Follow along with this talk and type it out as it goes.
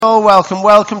welcome.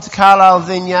 Welcome to Carlisle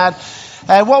Vineyard.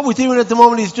 What we're doing at the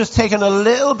moment is just taking a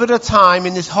little bit of time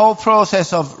in this whole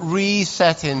process of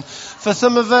resetting. For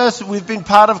some of us, we've been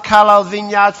part of Carlisle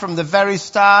Vineyard from the very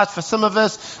start. For some of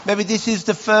us, maybe this is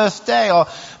the first day, or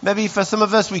maybe for some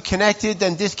of us, we connected,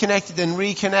 then disconnected, then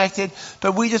reconnected.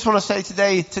 But we just want to say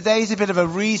today's a bit of a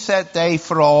reset day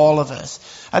for all of us.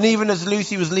 And even as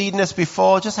Lucy was leading us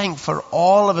before, just saying for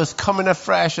all of us coming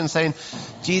afresh and saying,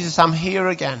 Jesus, I'm here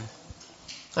again.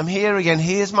 I'm here again.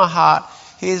 Here's my heart.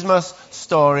 Here's my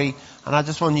story. And I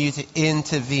just want you to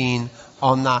intervene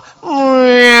on that.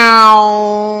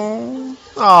 Aww.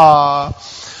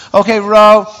 Okay,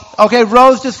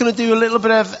 Ro's just going to do a little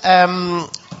bit of,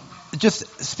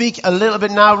 just speak a little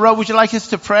bit now. Ro, would you like us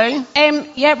to pray?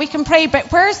 Yeah, we can pray,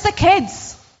 but where's the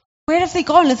kids? Where have they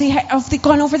gone? Have they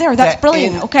gone over there? That's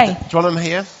brilliant. Okay. Do you want them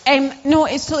here? No,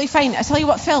 it's totally fine. I tell you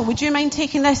what, Phil, would you mind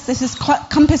taking this? This is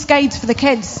Compass Guides for the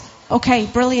kids. Okay,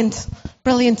 brilliant.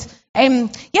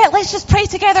 Yeah, let's just pray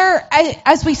together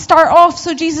as we start off.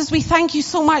 So Jesus, we thank you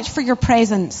so much for your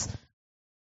presence.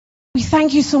 We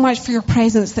thank you so much for your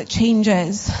presence that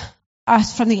changes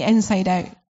us from the inside out.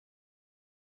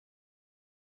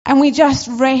 And we just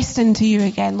rest into you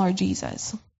again, Lord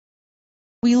Jesus.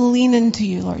 We lean into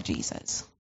you, Lord Jesus.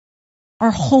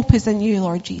 Our hope is in you,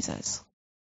 Lord Jesus,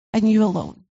 and you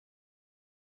alone.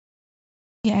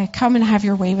 Yeah, come and have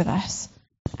your way with us.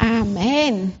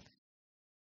 Amen.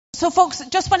 So folks,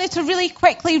 just wanted to really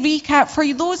quickly recap for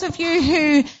those of you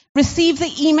who received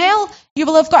the email. You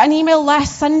will have got an email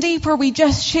last Sunday where we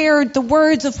just shared the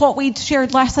words of what we'd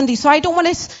shared last Sunday. So I don't want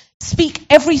to speak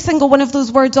every single one of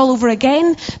those words all over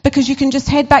again, because you can just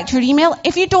head back to your email.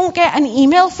 If you don't get an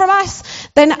email from us,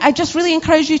 then I just really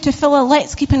encourage you to fill a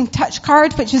Let's Keep in Touch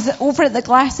card, which is over at the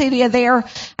glass area there,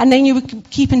 and then you would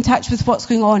keep in touch with what's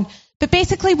going on. But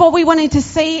basically what we wanted to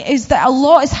say is that a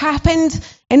lot has happened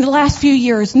in the last few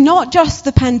years. Not just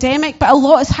the pandemic, but a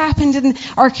lot has happened in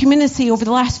our community over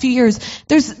the last few years.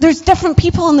 There's different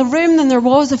people in the room than there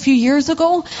was a few years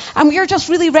ago. And we're just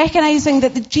really recognizing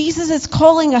that Jesus is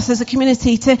calling us as a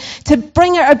community to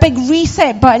bring out a big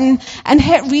reset button and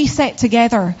hit reset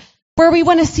together. Where we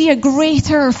want to see a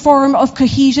greater form of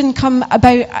cohesion come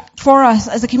about for us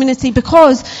as a community,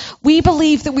 because we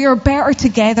believe that we are better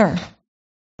together.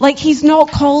 Like, he's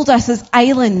not called us as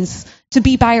islands to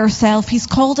be by ourselves. He's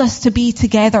called us to be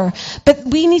together. But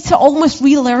we need to almost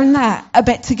relearn that a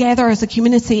bit together as a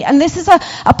community. And this is a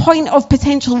point of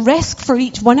potential risk for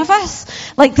each one of us.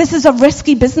 Like, this is a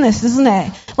risky business, isn't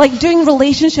it? Like, doing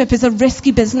relationship is a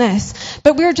risky business.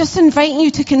 But we're just inviting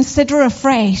you to consider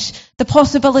afresh the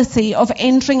possibility of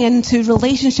entering into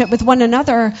relationship with one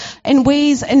another in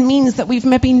ways and means that we've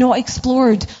maybe not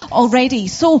explored already.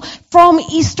 So from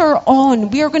Easter on,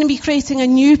 we are going to be creating a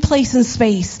new place and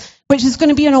space, which is going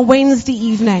to be on a Wednesday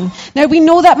evening. Now, we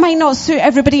know that might not suit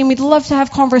everybody, and we'd love to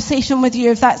have conversation with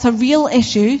you if that's a real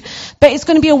issue, but it's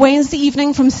going to be a Wednesday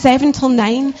evening from 7 till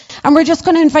 9, and we're just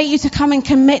going to invite you to come and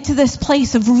commit to this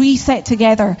place of reset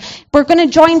together. We're going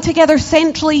to join together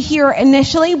centrally here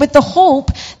initially, with the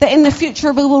hope that in the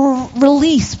future we will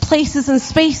release places and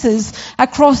spaces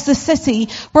across the city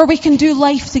where we can do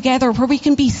life together, where we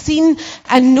can be seen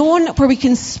and known, where we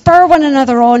can spur one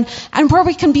another on, and where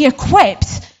we can be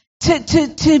equipped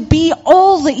to be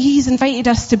all that he's invited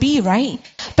us to be, right?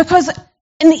 Because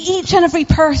in each and every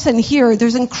person here,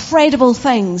 there's incredible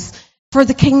things for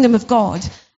the kingdom of God.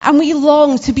 And we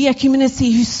long to be a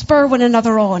community who spur one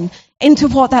another on into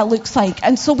what that looks like.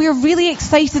 And so we're really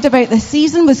excited about this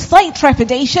season with slight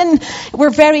trepidation. We're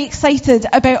very excited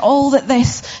about all that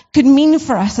this could mean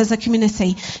for us as a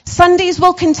community. Sundays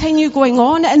will continue going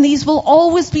on, and these will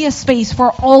always be a space where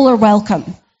all are welcome.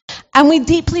 And we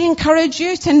deeply encourage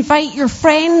you to invite your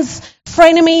friends,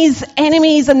 frenemies,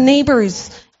 enemies, and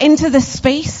neighbours into this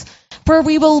space where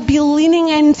we will be leaning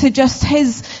into just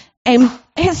his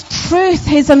truth,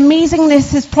 his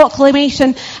amazingness, his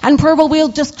proclamation, and where we'll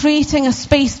just creating a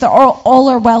space that all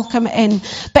are welcome in.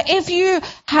 But if you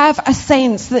have a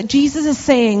sense that Jesus is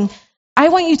saying, I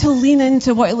want you to lean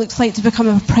into what it looks like to become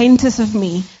an apprentice of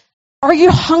me, are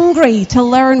you hungry to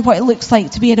learn what it looks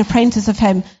like to be an apprentice of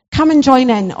him? Come and join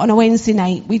in on a Wednesday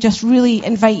night. We just really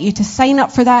invite you to sign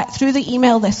up for that through the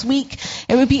email this week.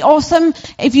 It would be awesome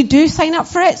if you do sign up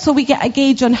for it, so we get a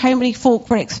gauge on how many folk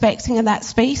we're expecting in that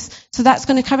space. So that's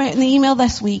going to come out in the email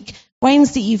this week.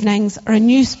 Wednesday evenings are a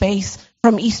new space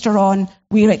from Easter on.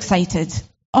 We're excited.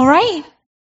 All right?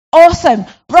 Awesome.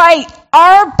 Right.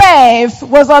 Our Bev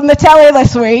was on the telly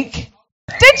this week.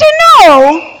 Did you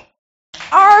know?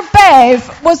 Our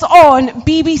Bev was on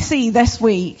BBC this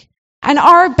week. And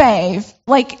our Bev,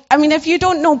 if you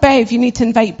don't know Bev, you need to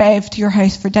invite Bev to your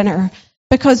house for dinner.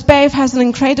 because Bev has an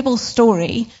incredible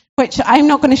story, which I'm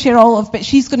not going to share all of, but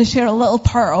she's going to share a little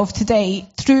part of today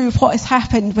through what has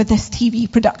happened with this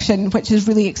TV production, which is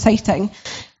really exciting.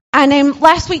 And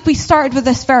last week we started with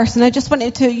this verse, and I just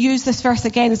wanted to use this verse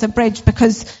again as a bridge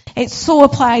because it so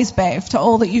applies, Bev, to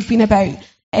all that you've been about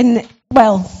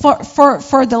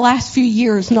for the last few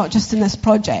years, not just in this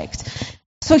project.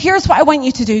 So here's what I want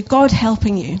you to do, God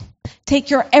helping you. Take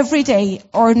your everyday,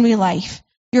 ordinary life,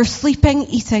 your sleeping,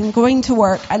 eating, going to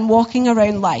work, and walking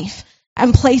around life,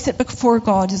 and place it before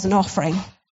God as an offering.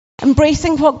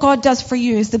 Embracing what God does for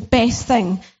you is the best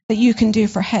thing that you can do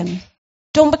for him.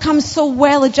 Don't become so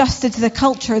well adjusted to the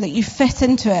culture that you fit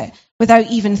into it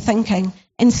without even thinking.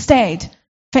 Instead,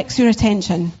 fix your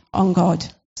attention on God.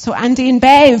 So Andy and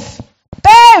Bev,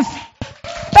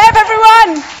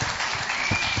 everyone!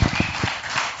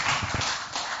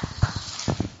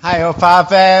 Hi, Opa,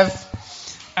 Bev.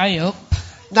 Hi, up.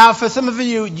 Now, for some of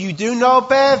you, you do know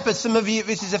Bev, but some of you,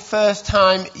 this is the first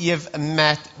time you've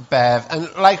met Bev.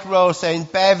 And like Rose saying,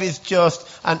 Bev is just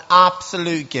an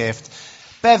absolute gift.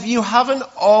 Bev, you haven't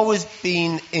always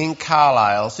been in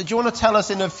Carlisle, so do you want to tell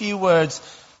us in a few words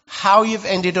how you've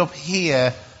ended up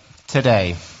here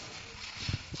today?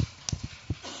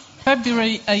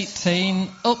 February 18,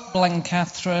 up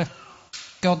Blencathra,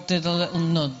 God did a little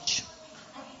nudge.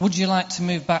 Would you like to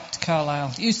move back to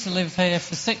Carlisle? Used to live here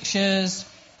for 6 years,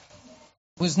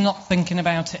 was not thinking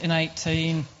about it in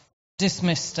 18,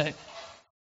 dismissed it.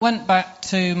 Went back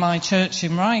to my church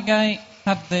in Reigate,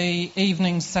 had the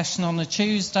evening session on a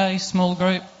Tuesday, small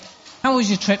group. How was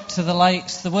your trip to the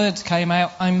lakes? The words came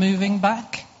out, I'm moving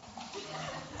back.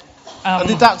 And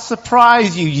did that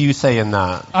surprise you saying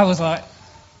that? I was like,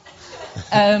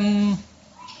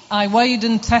 I weighed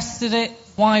and tested it.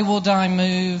 Why would I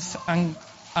move? And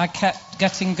I kept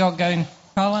getting God going,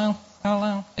 Carlisle,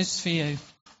 it's for you.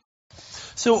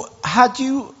 So had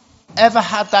you ever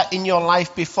had that in your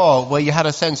life before, where you had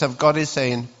a sense of God is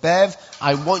saying, Bev,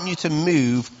 I want you to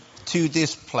move to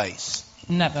this place?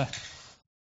 Never.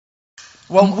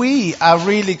 Well, we are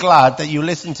really glad that you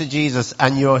listened to Jesus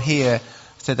and you're here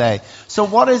today. So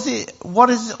what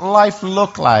does life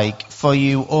look like for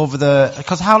you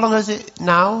because how long is it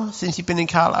now since you've been in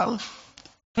Carlisle?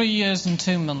 3 years and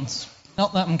 2 months.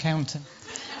 Not that I'm counting.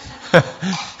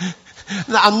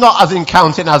 I'm not as in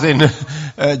counting as in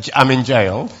I'm in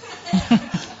jail.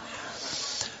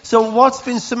 So what's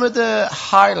been some of the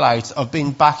highlights of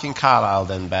being back in Carlisle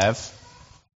then, Bev?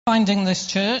 Finding this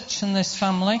church and this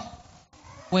family,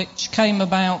 which came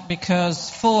about because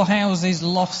 4 houses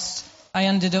lost. I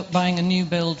ended up buying a new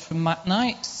build from Matt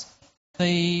Knights.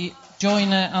 The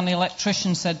joiner and the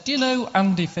electrician said, do you know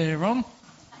Andy Fearon?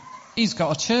 He's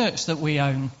got a church that we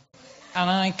own. And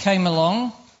I came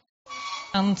along,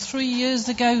 and 3 years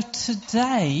ago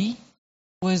today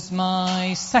was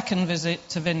my second visit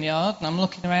to Vineyard, and I'm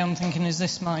looking around thinking, is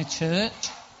this my church?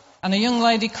 And a young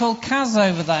lady called Kaz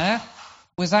over there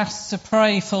was asked to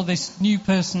pray for this new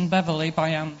person, Beverly,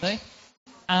 by Andy.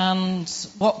 And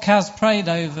what Kaz prayed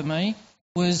over me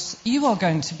was, you are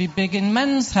going to be big in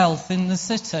men's health in the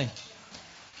city.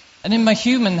 And in my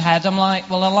human head, I'm like,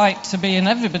 well, I like to be in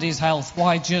everybody's health.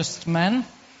 Why just men?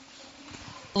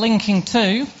 Linking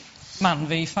to Man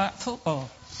v Fat Football.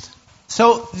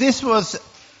 So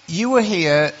you were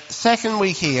here, second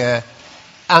week here,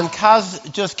 and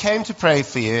Kaz just came to pray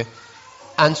for you,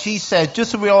 and she said,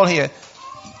 just so we're all here,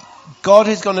 God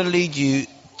is going to lead you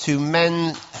to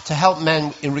help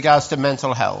men in regards to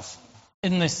mental health.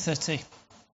 In this city.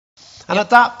 And at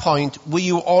that point, were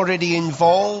you already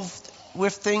involved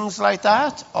with things like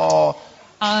that, or?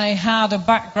 I had a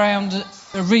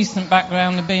recent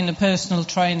background of being a personal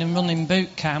trainer and running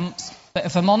boot camps, but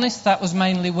if I'm honest, that was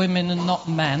mainly women and not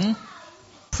men.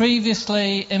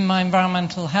 Previously, in my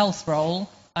environmental health role,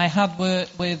 I had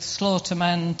worked with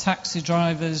slaughtermen, taxi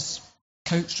drivers,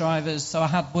 coach drivers, so I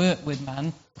had worked with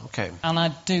men. Okay. And I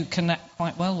do connect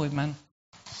quite well with men.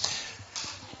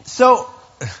 So,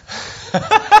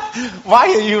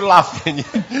 why are you laughing?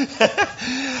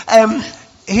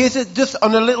 Just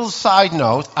on a little side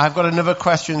note, I've got another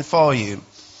question for you.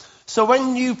 So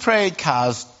when you prayed,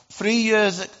 Kaz, 3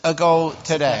 years ago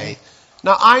today,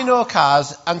 now I know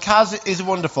Kaz, and Kaz is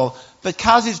wonderful, but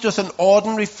Kaz is just an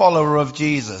ordinary follower of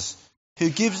Jesus who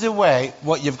gives away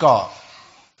what you've got.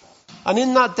 And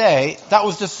in that day, that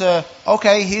was just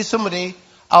okay, here's somebody,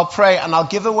 I'll pray and I'll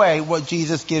give away what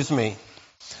Jesus gives me.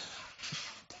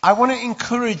 I want to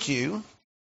encourage you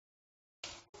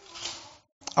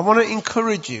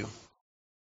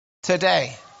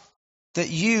today that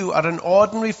you are an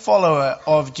ordinary follower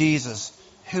of Jesus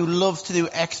who loves to do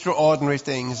extraordinary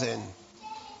things in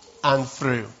and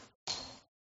through.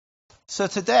 So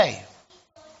today,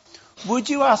 would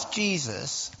you ask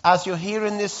Jesus, as you're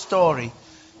hearing this story,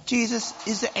 Jesus,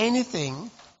 is there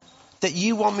anything that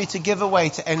you want me to give away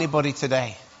to anybody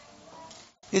today?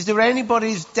 Is there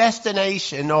anybody's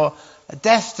destination or a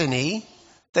destiny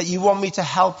that you want me to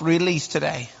help release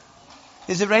today?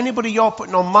 Is there anybody you're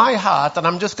putting on my heart that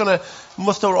I'm just going to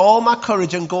muster all my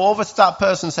courage and go over to that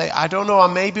person and say, I don't know, I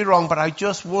may be wrong, but I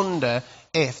just wonder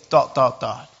if ...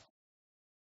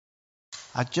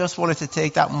 I just wanted to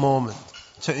take that moment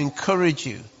to encourage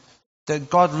you that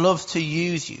God loves to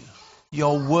use you,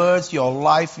 your words, your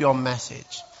life, your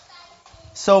message.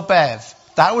 So Bev,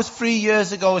 that was 3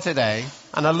 years ago today,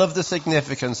 and I love the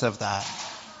significance of that.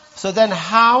 So then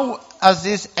how has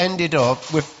this ended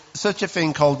up with such a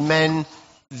thing called Men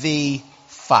v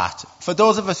Fat? For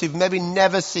those of us who've maybe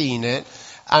never seen it,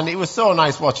 and it was so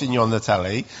nice watching you on the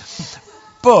telly,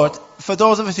 but for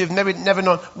those of us who've never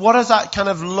known, what has that kind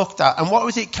of looked at? And what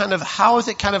was it kind of, how is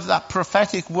it kind of that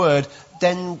prophetic word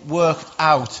then worked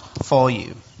out for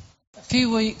you? A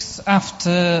few weeks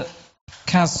after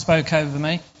Kaz spoke over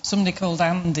me, somebody called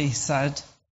Andy said,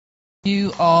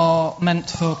 you are meant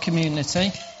for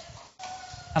community.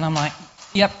 And I'm like,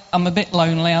 yep, I'm a bit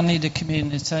lonely, I need a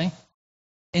community.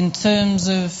 In terms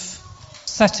of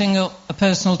setting up a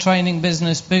personal training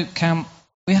business boot camp,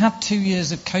 we had 2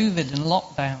 years of COVID and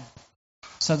lockdown.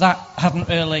 So that hadn't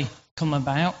really come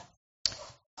about.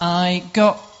 I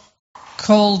got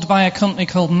called by a company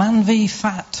called Man v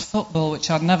Fat Football,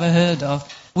 which I'd never heard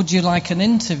of. Would you like an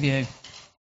interview? And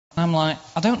I'm like,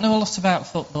 I don't know a lot about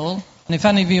football. And if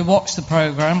any of you watch the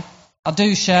programme, I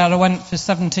do share, I went for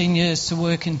 17 years to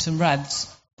Workington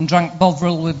Reds and drank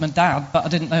Bovril with my dad, but I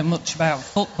didn't know much about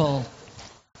football.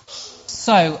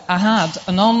 So I had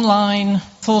an online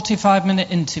 45-minute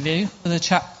interview with a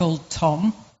chap called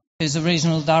Tom, who's the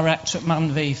regional director at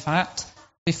Man v Fat.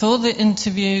 Before the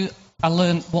interview, I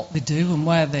learned what they do and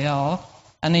where they are,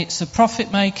 and it's a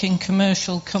profit-making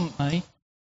commercial company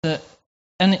that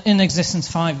in existence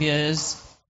 5 years.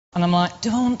 And I'm like,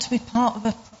 do I want to be part of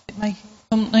a profit-making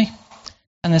company?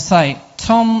 And they say,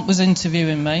 Tom was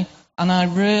interviewing me, and I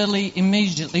really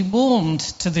immediately warmed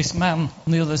to this man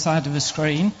on the other side of the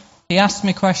screen. He asked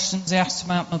me questions, he asked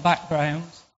about my background.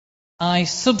 I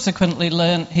subsequently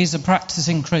learned he's a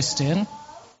practicing Christian,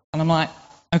 and I'm like,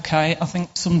 okay, I think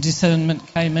some discernment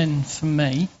came in from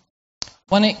me.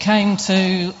 When it came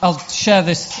to, I'll share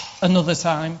this another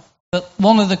time, but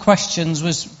one of the questions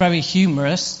was very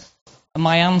humorous, and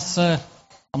my answer,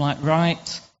 I'm like,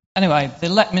 right. Anyway, they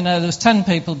let me know there was 10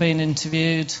 people being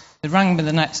interviewed. They rang me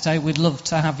the next day, we'd love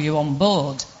to have you on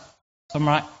board. So I'm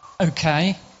like,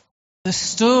 okay. The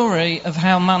story of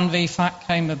how Man v Fat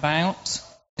came about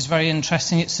is very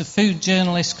interesting. It's a food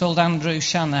journalist called Andrew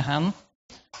Shanahan.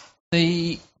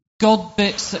 The God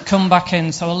bits that come back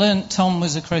in, so I learnt Tom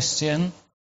was a Christian.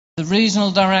 The regional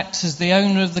directors, the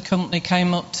owner of the company,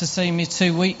 came up to see me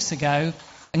 2 weeks ago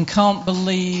and can't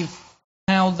believe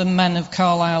how the men of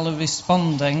Carlisle are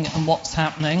responding and what's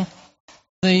happening.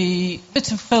 The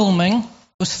bit of filming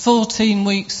was 14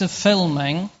 weeks of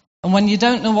filming, and when you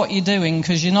don't know what you're doing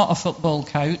because you're not a football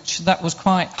coach, that was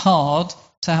quite hard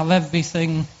to have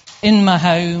everything in my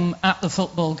home at the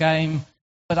football game.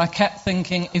 But I kept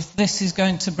thinking, if this is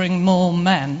going to bring more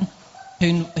men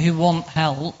who want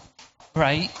help,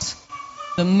 great.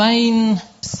 The main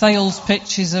sales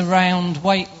pitch is around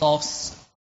weight loss,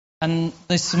 and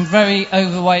there's some very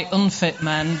overweight, unfit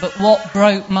men. But what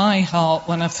broke my heart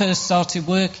when I first started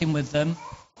working with them,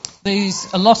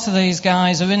 a lot of these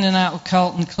guys are in and out of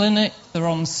Carlton Clinic, they're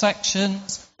on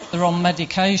sections, they're on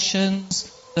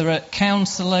medications, they're at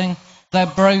counselling, they're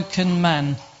broken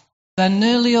men. They're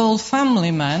nearly all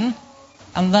family men,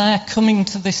 and they're coming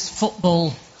to this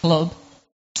football club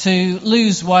to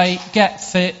lose weight, get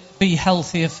fit, be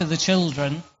healthier for the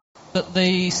children. But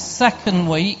the second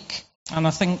week, and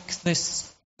I think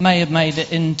this may have made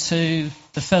it into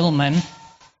the filming,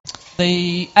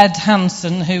 the Ed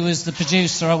Hansen, who was the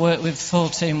producer I worked with for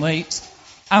 14 weeks,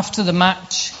 after the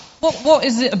match, what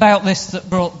is it about this that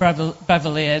brought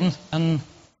Beverly in? And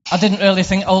I didn't really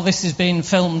think, this is being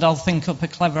filmed, I'll think up a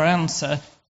clever answer.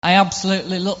 I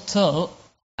absolutely looked up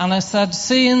and I said,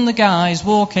 seeing the guys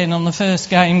walk in on the first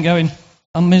game going,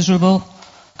 I'm miserable.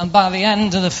 And by the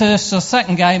end of the first or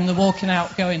second game, they're walking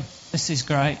out going, this is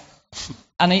great.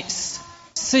 And it's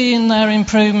seeing their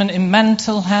improvement in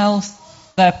mental health,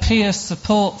 their peer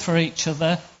support for each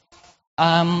other.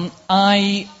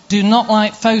 I do not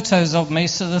like photos of me,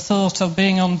 so the thought of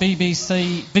being on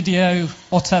BBC video,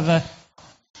 whatever,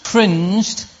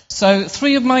 cringed. So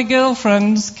 3 of my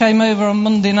girlfriends came over on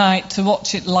Monday night to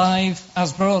watch it live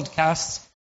as broadcast,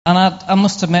 And I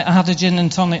must admit, I had a gin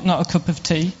and tonic, not a cup of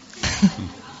tea.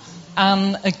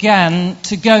 And again,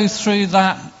 to go through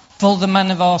that for the men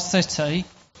of our city,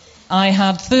 I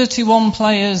had 31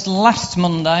 players last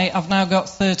Monday. I've now got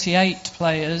 38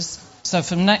 players. So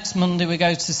from next Monday, we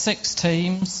go to 6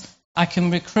 teams. I can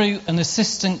recruit an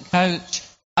assistant coach.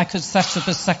 I could set up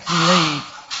a second league.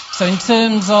 So in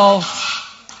terms of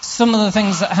some of the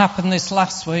things that happened this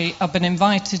last week, I've been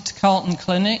invited to Carlton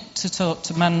Clinic to talk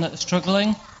to men that are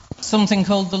struggling. Something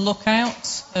called the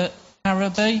Lookout at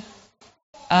Harrowby.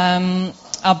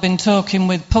 I've been talking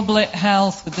with Public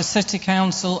Health, with the City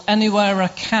Council, anywhere I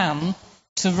can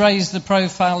to raise the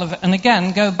profile of it. And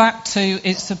again, go back to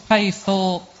it's a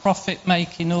pay-for,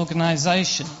 profit-making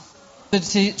organisation,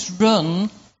 but it's run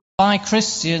by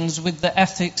Christians with the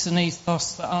ethics and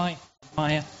ethos that I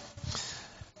admire.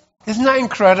 Isn't that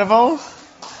incredible?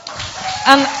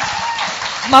 And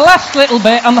my last little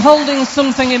bit, I'm holding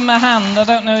something in my hand. I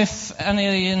don't know if any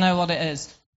of you know what it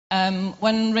is.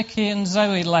 When Ricky and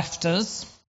Zoe left us,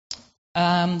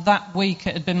 that week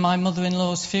it had been my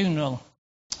mother-in-law's funeral.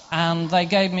 And they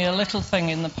gave me a little thing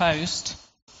in the post,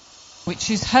 which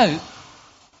is hope.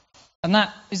 And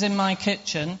that is in my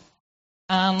kitchen.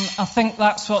 And I think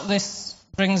that's what this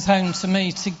brings home to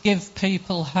me, to give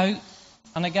people hope.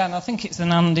 And again, I think it's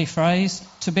an Andy phrase,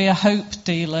 to be a hope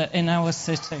dealer in our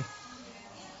city.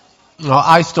 No,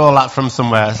 I stole that from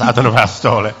somewhere. So I don't know where I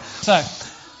stole it.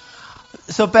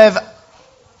 So Bev,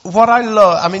 what I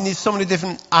love, I mean, there's so many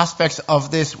different aspects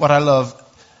of this, what I love.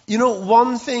 You know,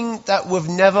 one thing that we've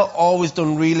never always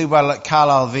done really well at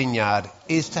Carlisle Vineyard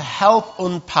is to help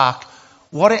unpack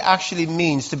what it actually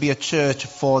means to be a church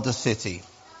for the city.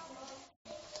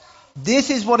 This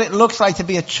is what it looks like to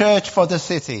be a church for the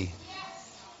city.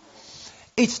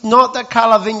 It's not that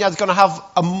Carlisle Vineyard is going to have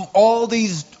all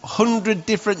these 100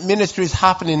 different ministries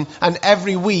happening, and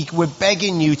every week we're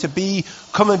begging you to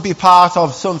come and be part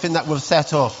of something that we've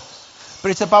set up.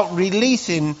 But it's about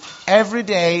releasing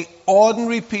everyday,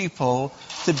 ordinary people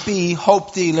to be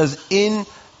hope dealers in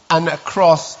and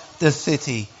across the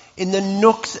city. In the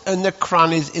nooks and the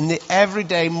crannies, in the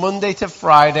everyday, Monday to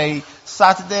Friday,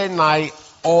 Saturday night,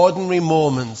 ordinary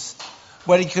moments.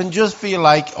 Where you can just feel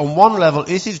like, on one level,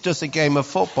 this is just a game of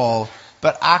football,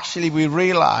 but actually we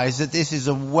realize that this is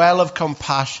a well of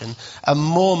compassion, a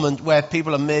moment where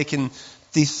people are making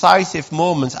decisive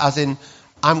moments, as in,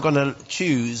 I'm going to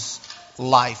choose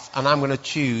life, and I'm going to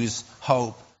choose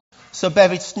hope. So,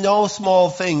 Bev, it's no small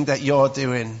thing that you're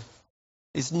doing.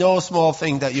 It's no small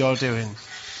thing that you're doing.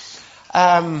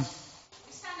 Well,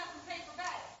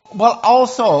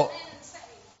 also,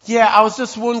 yeah, I was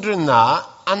just wondering that.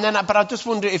 And then, but I just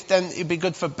wonder if then it'd be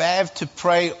good for Bev to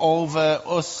pray over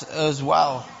us as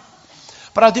well.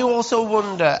 But I do also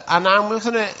wonder, and I'm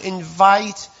going to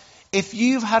invite, if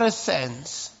you've had a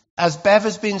sense, as Bev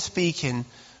has been speaking,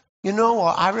 you know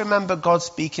what, I remember God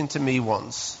speaking to me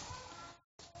once.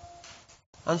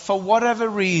 And for whatever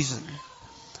reason,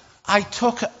 I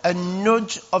took a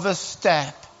nudge of a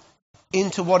step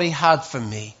into what he had for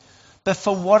me. But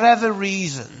for whatever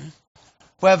reason,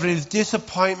 whether it's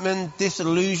disappointment,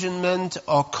 disillusionment,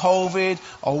 or COVID,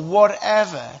 or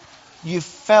whatever, you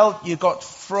felt you got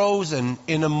frozen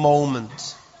in a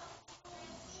moment.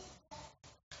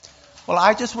 Well,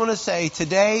 I just want to say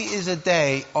today is a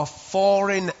day of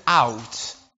pouring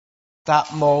out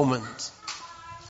that moment.